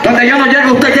manifieste. Donde yo no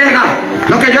llego, usted llega.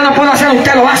 Lo que yo no puedo hacer,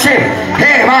 usted lo hace.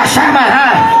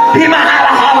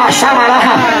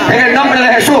 En el nombre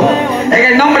de Jesús, en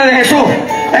el nombre de Jesús,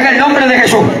 en el nombre de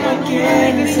Jesús.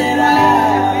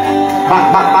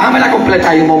 Bájamela completa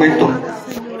ahí un momento.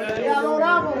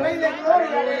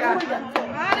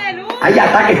 Hay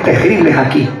ataques terribles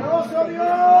aquí,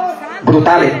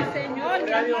 brutales,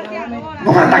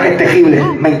 unos ataques terribles,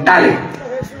 mentales,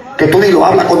 que tú ni lo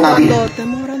hablas con nadie.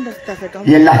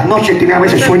 Y en las noches tiene a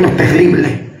veces sueños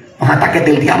terribles, unos ataques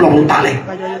del diablo brutales.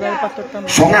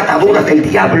 Son ataduras del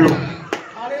diablo,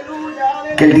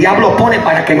 que el diablo pone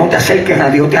para que no te acerques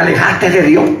a Dios. Te alejaste de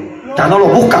Dios, ya no lo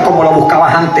buscas como lo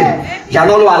buscabas antes, ya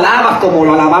no lo alabas como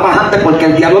lo alababas antes, porque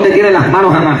el diablo te tiene las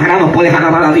manos amarradas, no puedes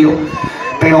alabar a Dios.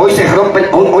 Pero hoy se rompe,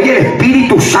 hoy el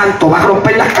Espíritu Santo va a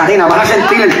romper las cadenas, vas a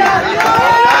sentir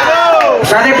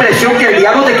esa depresión que el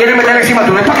diablo te quiere meter encima.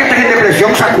 Tú no es para que estés en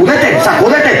depresión, sacúdete,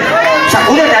 sacúdete,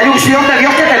 sacúdete. Hay unción de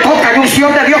Dios que te toca, hay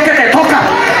unción de Dios que te toca,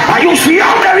 hay unción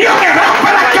de Dios que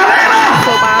rompe las cadenas.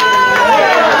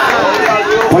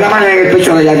 Pon la mano en el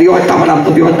pecho de ella. Dios está hablando,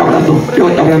 Dios está hablando, Dios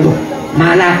está hablando.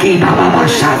 Malaki baba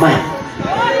sama,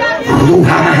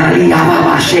 ruja mahalía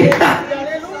baba seta.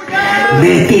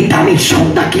 Metita mi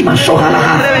sonda aquí más ojalá.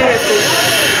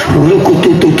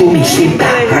 Rukutututu mi cinta.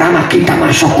 Rama quita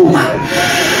más okuma.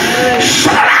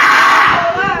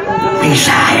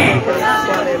 Misae.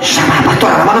 Sama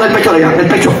pastora, la mano del pecho de ella, del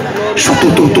pecho.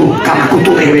 Sotututu,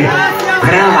 kamakutu debe.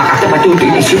 Rama katematuti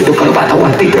mi cinto que lo bata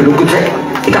guantito el lucuche.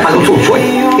 Y tapado su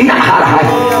suelo. Y la jala.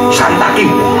 Santa aquí.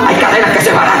 Hay cadenas que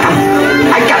se baratan.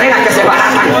 Hay cadenas que se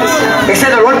baratan. Ese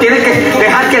dolor tiene que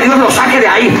dejar que Dios lo saque de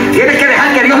ahí. Tienes que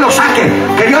dejar que Dios lo saque.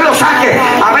 Que Dios lo saque.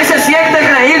 A veces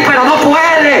sientes reír, pero no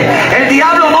puede. El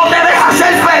diablo no te deja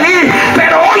ser feliz.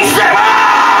 Pero hoy se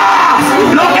va.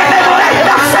 Lo que te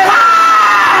molesta se va.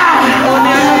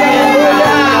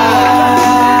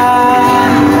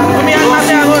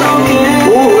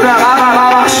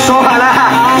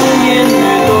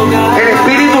 El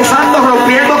Espíritu Santo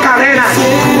rompiendo cadenas.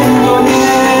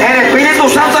 El Espíritu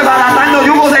Santo desbaratando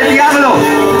yugos del diablo.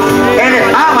 El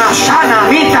ama, sana,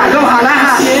 mita,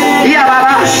 lojalaja, y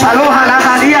ababa,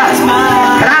 salojalaja, día,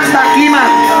 granda, quima,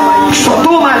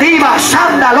 sotuma, diva,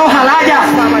 sanda, lojalaya,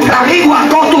 rabigua,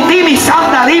 cotutimi,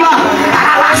 sanda, diva,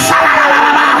 araba,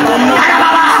 salarababa,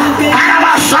 arababa,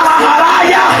 araba,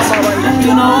 salajalaya.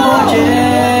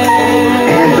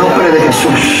 En el nombre de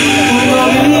Jesús.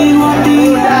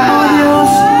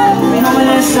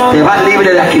 Te vas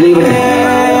libre de aquí, libre.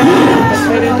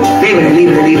 Libre,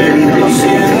 libre, libre, libre.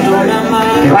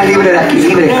 Te vas libre de aquí,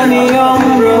 libre.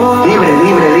 Libre,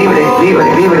 libre, libre, libre,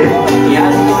 libre.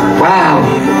 Wow.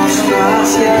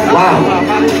 Wow.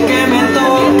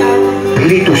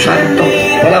 Espíritu Santo.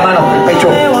 Pon la mano en el pecho.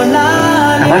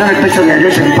 La mano en el pecho de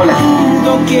Dios. Ponla.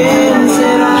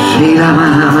 Sí, la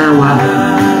mano, agua.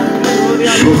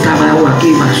 Suta, agua, aquí,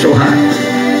 más hoja.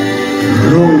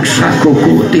 saco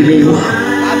cultivo.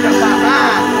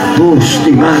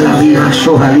 Busti mala vida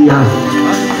sojalía.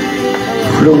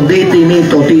 Ronditi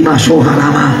nito tima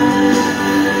sojalama.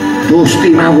 Busti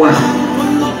magua.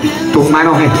 Tus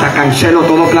manos están. Cancelo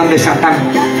todo plan de Satán.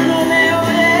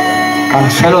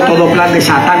 Cancelo todo plan de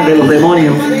Satán, de los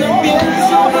demonios.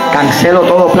 Cancelo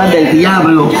todo plan del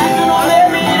diablo.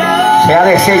 Sea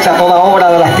deshecha toda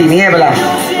obra de las tinieblas.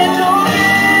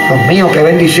 Dios mío, qué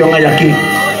bendición hay aquí.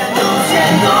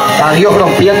 A Dios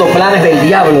rompiendo planes del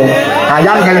diablo. Hay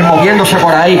ángeles moviéndose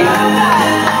por ahí.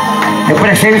 Hay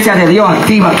presencia de Dios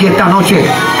activa aquí esta noche.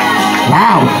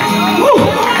 Wow.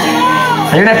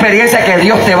 Hay una experiencia que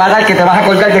Dios te va a dar, que te vas a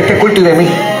acordar de este culto y de mí.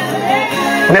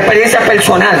 Una experiencia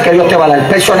personal que Dios te va a dar,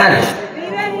 personal.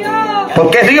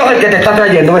 Porque es Dios el que te está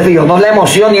trayendo, es Dios. No es la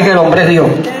emoción ni es el hombre, es Dios.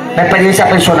 Una experiencia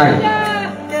personal.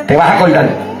 Te vas a acordar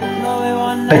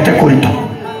de este culto.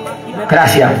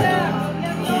 Gracias.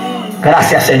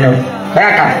 Gracias, Señor. Ven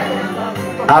acá.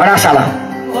 Abrázala.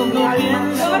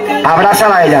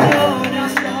 Abrázala a ella.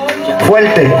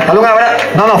 Fuerte. Dale un abrazo.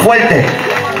 No, fuerte.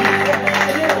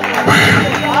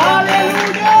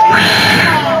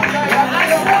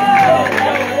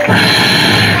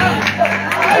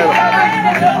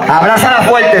 Abrázala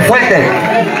fuerte, fuerte.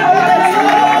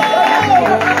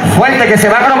 Fuerte, que se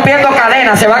va rompiendo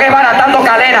cadenas, se van desbaratando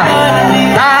cadenas.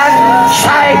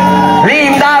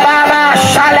 Linda baba,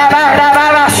 shalabara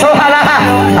baba, sojalá.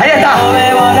 Ahí está.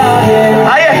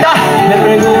 Ahí está.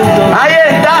 Ahí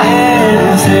está.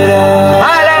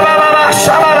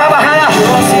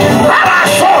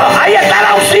 Ahí está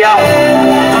la unción.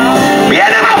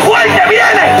 Viene más fuerte,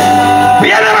 viene.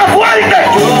 Viene más fuerte.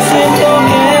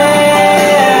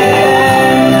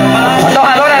 ¿Cuántos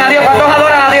adoran a Dios? ¿Cuántos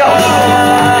adoran a Dios?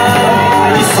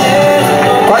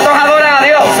 ¿Cuántos adoran a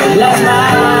Dios? Las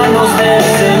manos del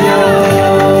Señor.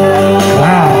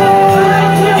 Wow.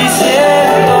 Y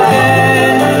siento que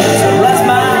son las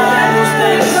manos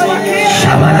del Señor.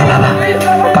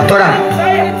 Pastora,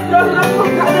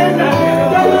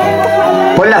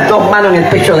 pon las dos manos en el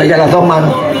pecho de ella, las dos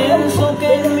manos.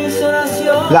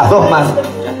 Las dos manos.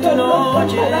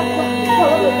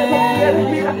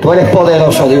 Tú eres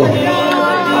poderoso, Dios.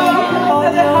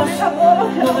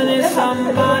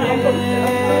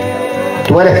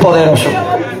 Tú eres poderoso.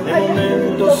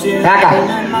 Ven acá.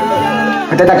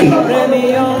 Métete aquí.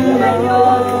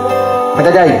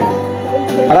 Métete ahí.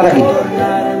 Párate aquí.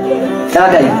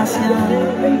 Quédate ahí.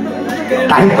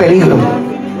 Estás en peligro.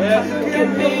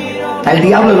 Está el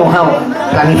diablo enojado,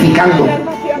 planificando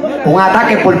un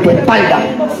ataque por tu espalda.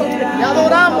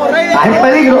 Estás en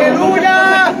peligro.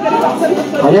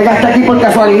 No llegaste aquí por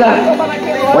casualidad.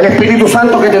 O el Espíritu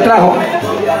Santo que te trajo.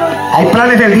 Hay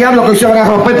planes del diablo que hoy se van a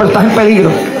romper, pero estás en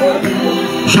peligro.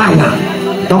 Sana,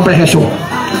 nombre de Jesús.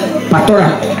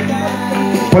 Pastora,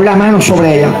 pon la mano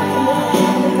sobre ella.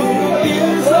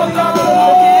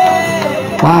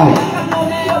 Wow.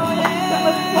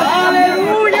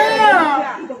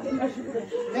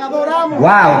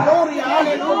 Wow.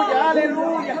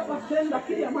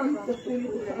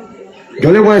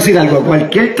 Yo le voy a decir algo.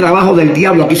 Cualquier trabajo del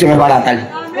diablo aquí se va a desbaratar.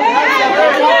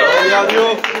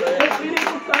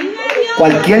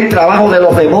 Cualquier trabajo de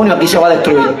los demonios aquí se va a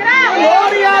destruir.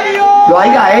 Lo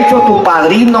haya hecho tu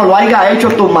padrino, lo haya hecho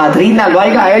tu madrina, lo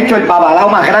haya hecho el babalao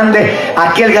más grande.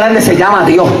 Aquí el grande se llama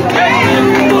Dios.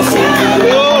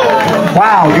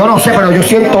 Wow, yo no sé, pero yo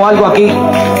siento algo aquí.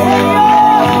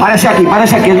 Párese aquí,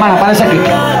 hermana, párese aquí.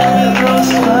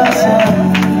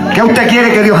 ¿Qué usted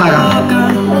quiere que Dios haga?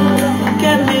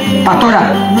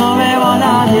 Pastora,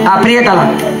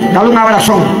 apriétala, dale un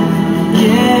abrazón.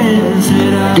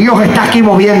 Dios está aquí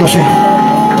moviéndose.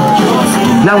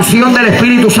 La unción del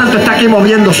Espíritu Santo está aquí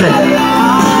moviéndose.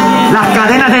 Las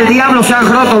cadenas del diablo se han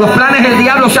roto, los planes del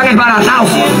diablo se han desbaratado.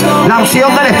 La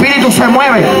unción del Espíritu se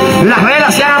mueve, las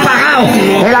velas se han apagado.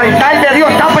 El altar de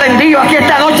Dios está prendido aquí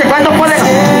esta noche. ¿Cuántos pueden?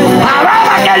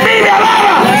 ¡Alaba que Él vive, alaba!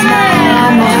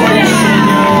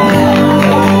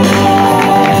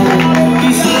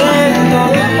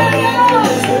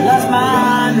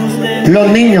 Los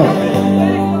niños,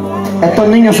 estos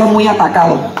niños son muy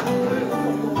atacados.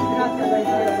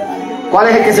 ¿Cuál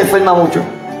es el que se enferma mucho?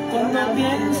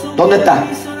 ¿Dónde está?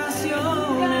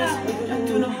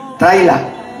 Tráela.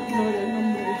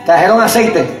 ¿Trajeron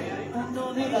aceite?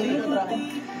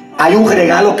 Hay un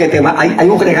regalo que te hay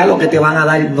un regalo que te van a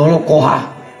dar, no lo cojas.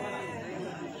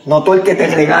 No todo el que te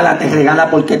regala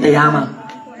porque te ama.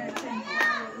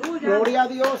 Gloria a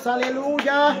Dios,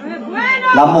 aleluya.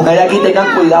 Las mujeres aquí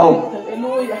tengan cuidado.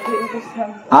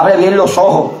 Abre bien los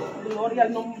ojos.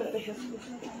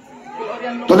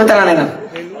 ¿Dónde está la nena?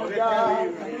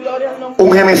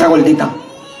 Úngeme esa gordita.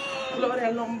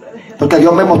 Porque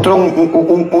Dios me mostró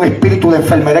un espíritu de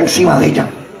enfermedad encima de ella.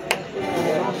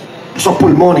 Esos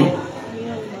pulmones,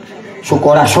 su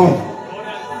corazón,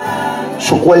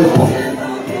 su cuerpo,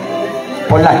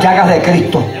 por las llagas de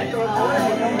Cristo,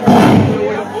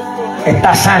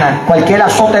 está sana. Cualquier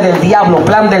azote del diablo,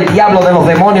 plan del diablo, de los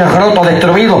demonios, roto,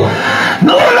 destruido.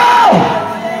 ¡No!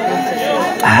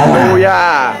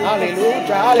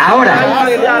 Ahora,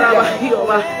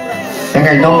 en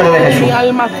el nombre de Jesús,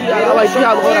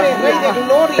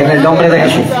 en el nombre de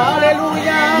Jesús,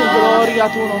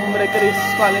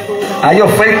 hay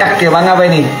ofertas que van a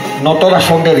venir, no todas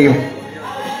son de Dios.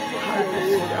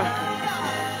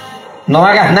 No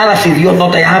hagas nada si Dios no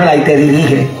te habla y te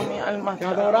dirige.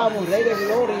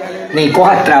 Ni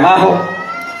cojas trabajo,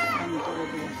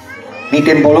 ni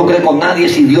te involucres con nadie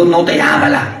si Dios no te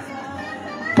habla.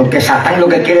 Porque Satán lo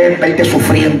que quiere es verte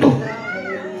sufriendo.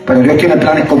 Pero Dios tiene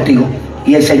planes contigo.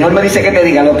 Y el Señor me dice que te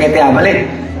diga: lo que te hablé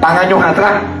van años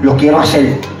atrás, lo quiero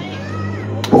hacer.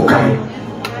 Búscame,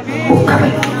 búscame.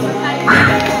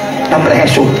 Nombre de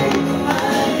Jesús,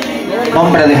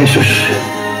 nombre de Jesús.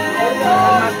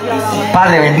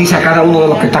 Padre, bendice a cada uno de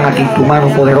los que están aquí. Tu mano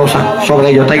poderosa sobre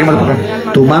ellos.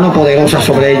 Tu mano poderosa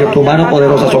sobre ellos. Tu mano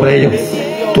poderosa sobre ellos.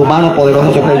 Tu mano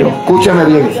poderosa sobre ellos. Escúcheme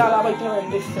bien.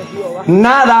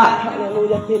 Nada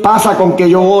pasa con que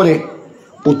yo ore,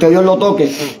 usted Dios lo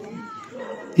toque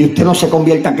y usted no se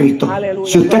convierta a Cristo.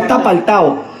 Si usted está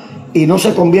apartado y no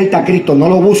se convierte a Cristo, no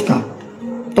lo busca,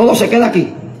 todo se queda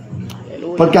aquí.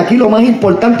 Porque aquí lo más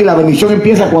importante y la bendición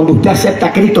empieza cuando usted acepta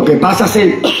a Cristo, que pasa a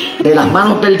ser de las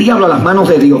manos del diablo a las manos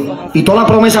de Dios. Y toda la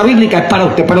promesa bíblica es para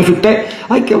usted. Pero si usted,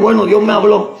 ay, qué bueno, Dios me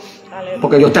habló,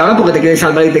 porque Dios te habla porque te quiere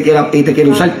salvar y te quiere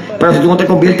usar. Pero si tú no te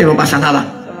conviertes, no pasa nada.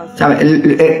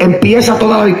 ¿Sabe? Empieza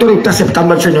toda la victoria usted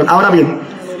aceptando al Señor. Ahora bien,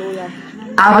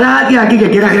 habrá alguien aquí que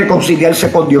quiera reconciliarse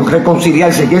con Dios,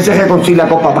 reconciliarse. ¿Quién se reconcilia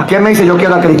con papá? ¿Quién me dice yo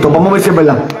quiero a Cristo? Vamos a ver si es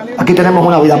verdad. Aquí tenemos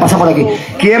una vida, pasa por aquí.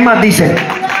 ¿Quién más dice?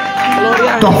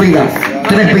 2 vidas,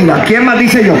 3 vidas. ¿Quién más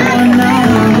dice yo?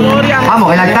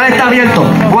 Vamos, el altar está abierto.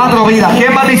 4 vidas.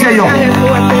 ¿Quién más dice yo?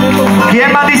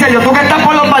 ¿Quién más dice yo? Tú que estás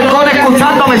por los balcones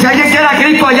escuchándome, si alguien quiere a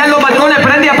Cristo allá en los balcones,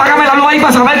 prende y apágame la luz ahí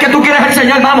para saber que tú quieres el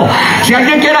Señor. Vamos, si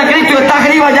alguien quiere a Cristo y está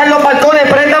arriba allá en los balcones,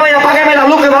 préndame y apágame la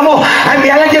luz, que vamos a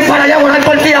enviar a alguien para allá a orar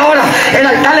por ti ahora. El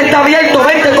altar está abierto.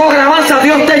 Vente, corre, avanza.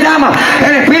 Dios te llama.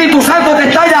 El Espíritu Santo te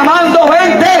está llamando.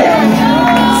 Vente.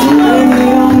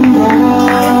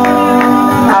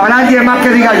 ¿Habrá alguien más que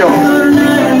diga yo?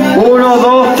 1,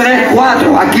 2, 3,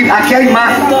 4. Aquí hay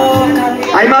más.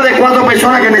 Hay más de 4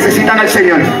 personas que necesitan al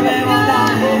Señor.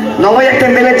 No voy a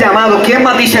extender el llamado. ¿Quién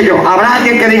más dice yo? ¿Habrá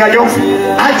alguien que diga yo?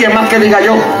 ¿Alguien más que diga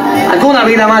yo? ¿Alguna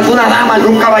vida más? ¿Alguna dama?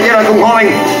 ¿Algún caballero? ¿Algún joven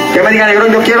que me diga: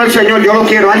 Negrón, yo quiero al Señor, yo lo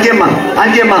quiero? ¿Alguien más?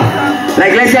 ¿Alguien más? La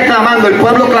iglesia clamando, el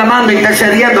pueblo clamando,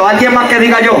 intercediendo. ¿Alguien más que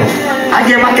diga yo?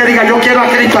 ¿Alguien más que diga yo quiero a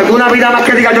Cristo? ¿Alguna vida más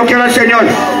que diga yo quiero al Señor?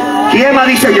 ¿Quién más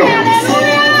dice yo?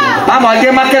 Vamos,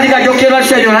 alguien más que diga yo quiero al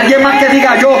Señor. Alguien más que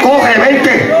diga yo, coge,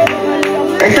 vente.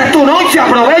 Esta es tu noche,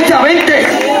 aprovecha, vente.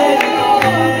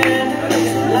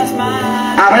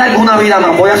 ¿Habrá alguna vida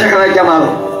más? Voy a cerrar el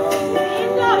llamado.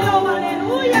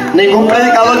 Ningún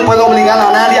predicador puede obligar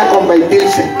a nadie a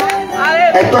convertirse.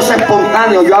 Esto es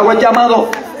espontáneo. Yo hago el llamado,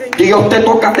 Dios te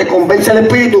toca, te convence el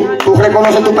Espíritu, tú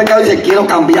reconoces tu pecado y dices quiero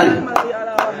cambiar.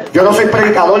 Yo no soy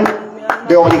predicador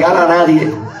de obligar a nadie.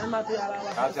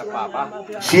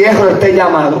 Cierro este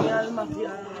llamado.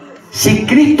 Si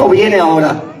Cristo viene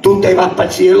ahora, tú te vas para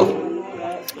el cielo.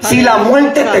 Si la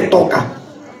muerte te toca,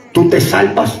 tú te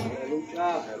salvas.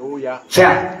 O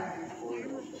sea,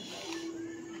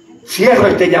 cierro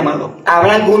este llamado.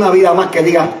 ¿Habrá alguna vida más que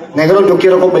diga: Negrón, yo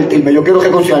quiero convertirme, yo quiero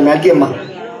reconciliarme? ¿Alguien más?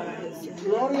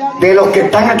 De los que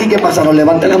están aquí, ¿qué pasaron?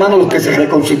 Levanten la mano los que se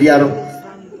reconciliaron.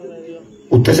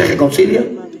 ¿Usted se reconcilia?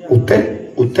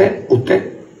 ¿Usted?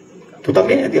 ¿Tú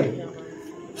también, Dios?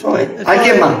 Eso es.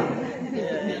 ¿Alguien más?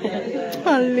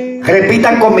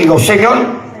 Repitan conmigo: Señor,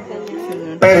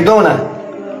 perdona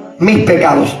mis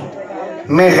pecados,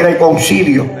 me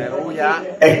reconcilio,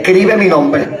 escribe mi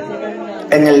nombre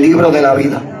en el libro de la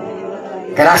vida.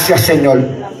 Gracias, Señor,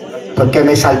 porque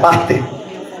me salvaste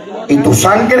y tu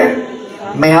sangre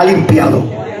me ha limpiado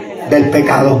del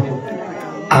pecado.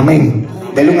 Amén.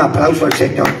 Denle un aplauso al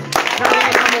Señor.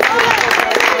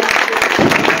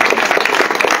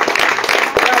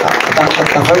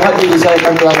 Hasta fuegos artificiales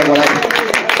están cantando por ahí.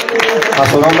 A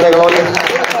su nombre, gloria.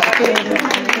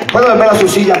 Puede volver a su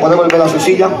silla, puede volver a su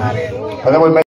silla, puede volver.